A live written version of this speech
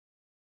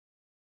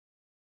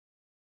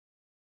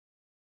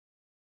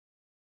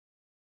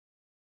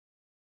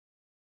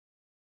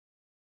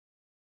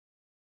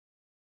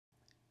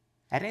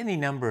At any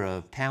number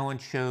of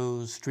talent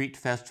shows, street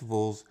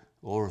festivals,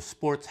 or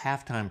sports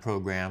halftime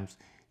programs,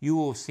 you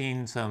will have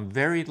seen some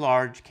very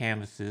large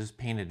canvases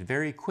painted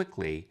very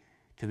quickly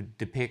to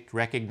depict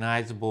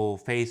recognizable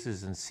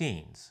faces and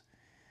scenes.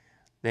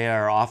 They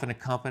are often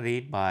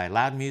accompanied by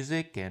loud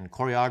music and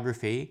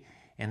choreography,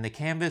 and the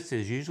canvas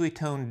is usually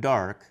toned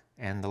dark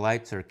and the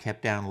lights are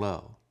kept down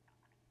low.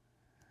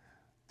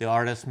 The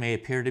artist may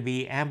appear to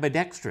be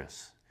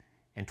ambidextrous,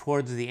 and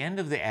towards the end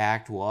of the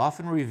act will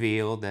often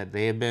reveal that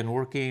they have been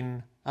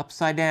working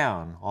upside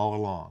down all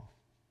along.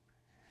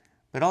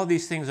 But all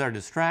these things are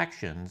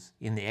distractions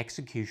in the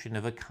execution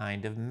of a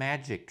kind of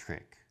magic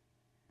trick.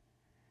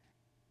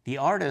 The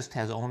artist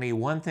has only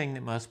one thing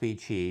that must be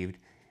achieved,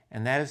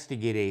 and that is to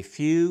get a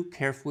few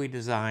carefully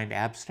designed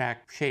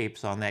abstract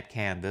shapes on that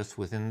canvas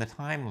within the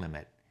time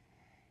limit.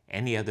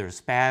 Any other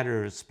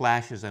spatters,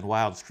 splashes, and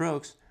wild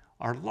strokes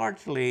are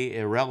largely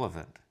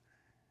irrelevant.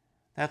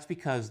 That's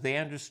because they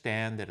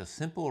understand that a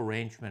simple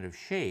arrangement of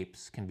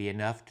shapes can be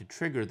enough to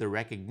trigger the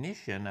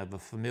recognition of a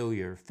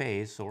familiar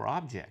face or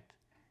object.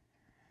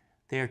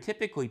 They are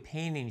typically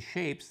painting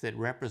shapes that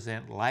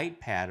represent light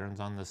patterns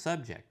on the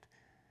subject,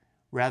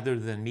 rather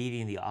than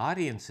meeting the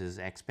audience's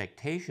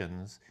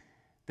expectations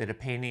that a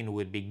painting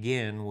would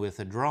begin with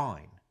a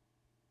drawing.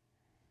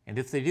 And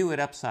if they do it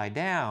upside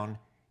down,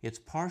 it's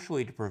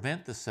partially to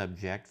prevent the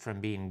subject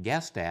from being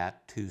guessed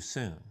at too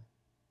soon.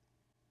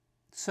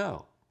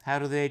 So, how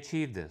do they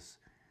achieve this?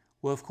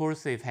 Well, of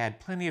course, they've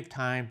had plenty of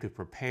time to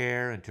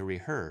prepare and to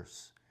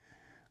rehearse.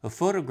 A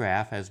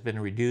photograph has been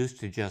reduced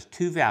to just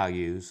two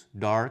values,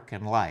 dark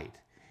and light,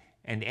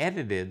 and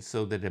edited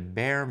so that a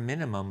bare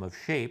minimum of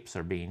shapes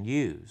are being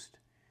used.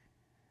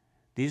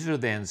 These are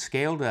then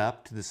scaled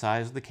up to the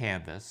size of the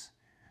canvas,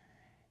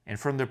 and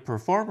from the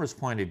performer's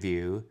point of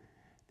view,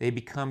 they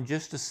become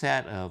just a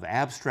set of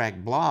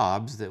abstract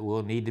blobs that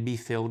will need to be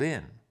filled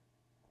in.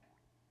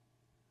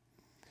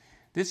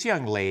 This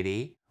young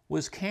lady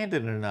was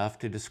candid enough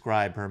to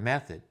describe her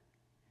method.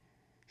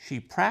 She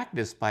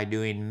practiced by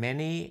doing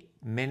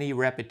many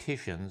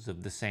repetitions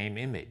of the same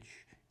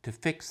image to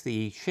fix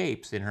the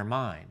shapes in her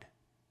mind.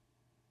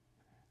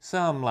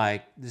 Some,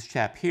 like this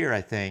chap here,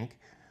 I think,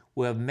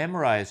 will have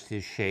memorized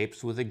his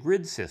shapes with a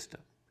grid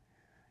system.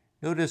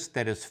 Notice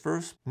that his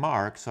first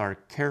marks are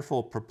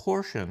careful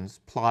proportions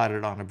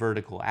plotted on a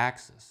vertical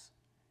axis.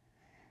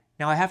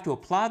 Now I have to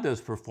applaud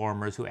those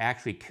performers who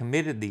actually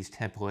committed these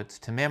templates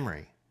to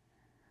memory.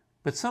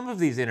 But some of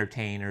these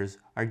entertainers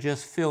are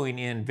just filling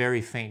in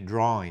very faint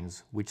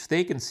drawings, which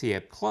they can see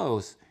up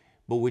close,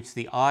 but which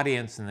the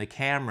audience and the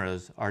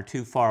cameras are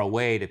too far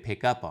away to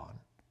pick up on.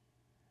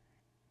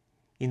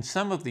 In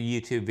some of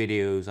the YouTube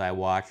videos I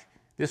watched,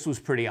 this was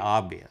pretty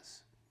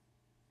obvious.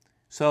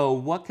 So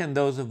what can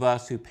those of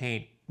us who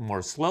paint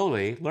more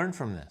slowly learn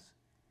from this?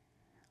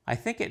 I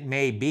think it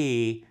may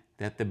be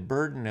that the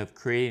burden of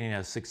creating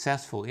a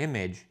successful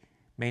image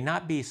may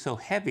not be so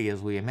heavy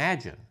as we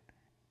imagine.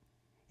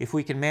 If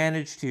we can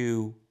manage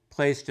to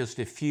place just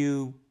a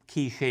few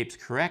key shapes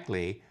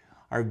correctly,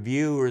 our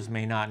viewers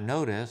may not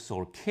notice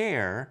or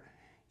care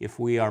if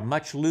we are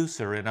much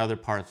looser in other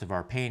parts of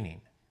our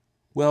painting.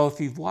 Well, if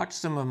you've watched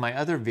some of my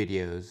other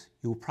videos,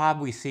 you'll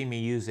probably see me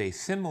use a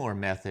similar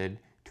method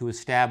to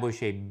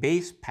establish a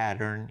base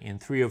pattern in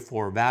 3 or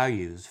 4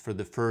 values for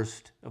the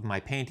first of my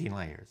painting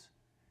layers.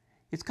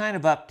 It's kind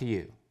of up to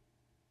you.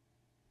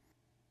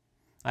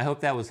 I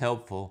hope that was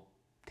helpful.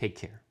 Take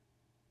care.